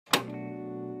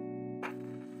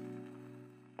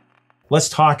Let's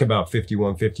talk about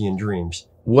 5150 and Dreams.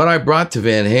 What I brought to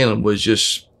Van Halen was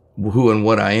just who and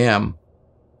what I am.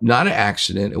 Not an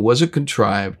accident. It wasn't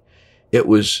contrived. It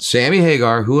was Sammy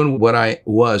Hagar, who and what I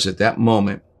was at that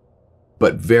moment,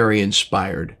 but very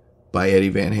inspired by Eddie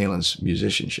Van Halen's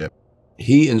musicianship.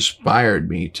 He inspired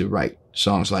me to write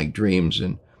songs like Dreams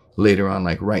and later on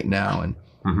like Right Now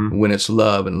and When It's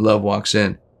Love and Love Walks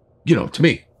In. You know, to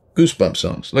me, goosebump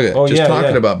songs. Look at it. Just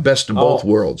talking about best of both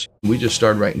worlds. We just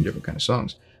started writing different kind of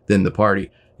songs. Then the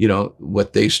party, you know,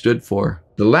 what they stood for.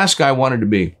 The last guy I wanted to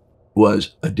be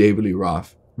was a David Lee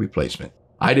Roth replacement.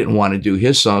 I didn't want to do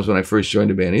his songs when I first joined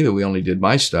the band either. We only did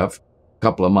my stuff, a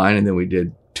couple of mine, and then we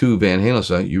did 2 Van Halen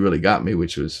songs. You Really Got Me,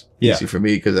 which was easy for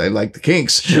me because I like the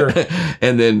Kinks. Sure.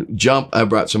 And then Jump, I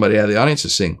brought somebody out of the audience to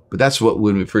sing. But that's what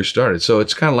when we first started. So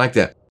it's kind of like that.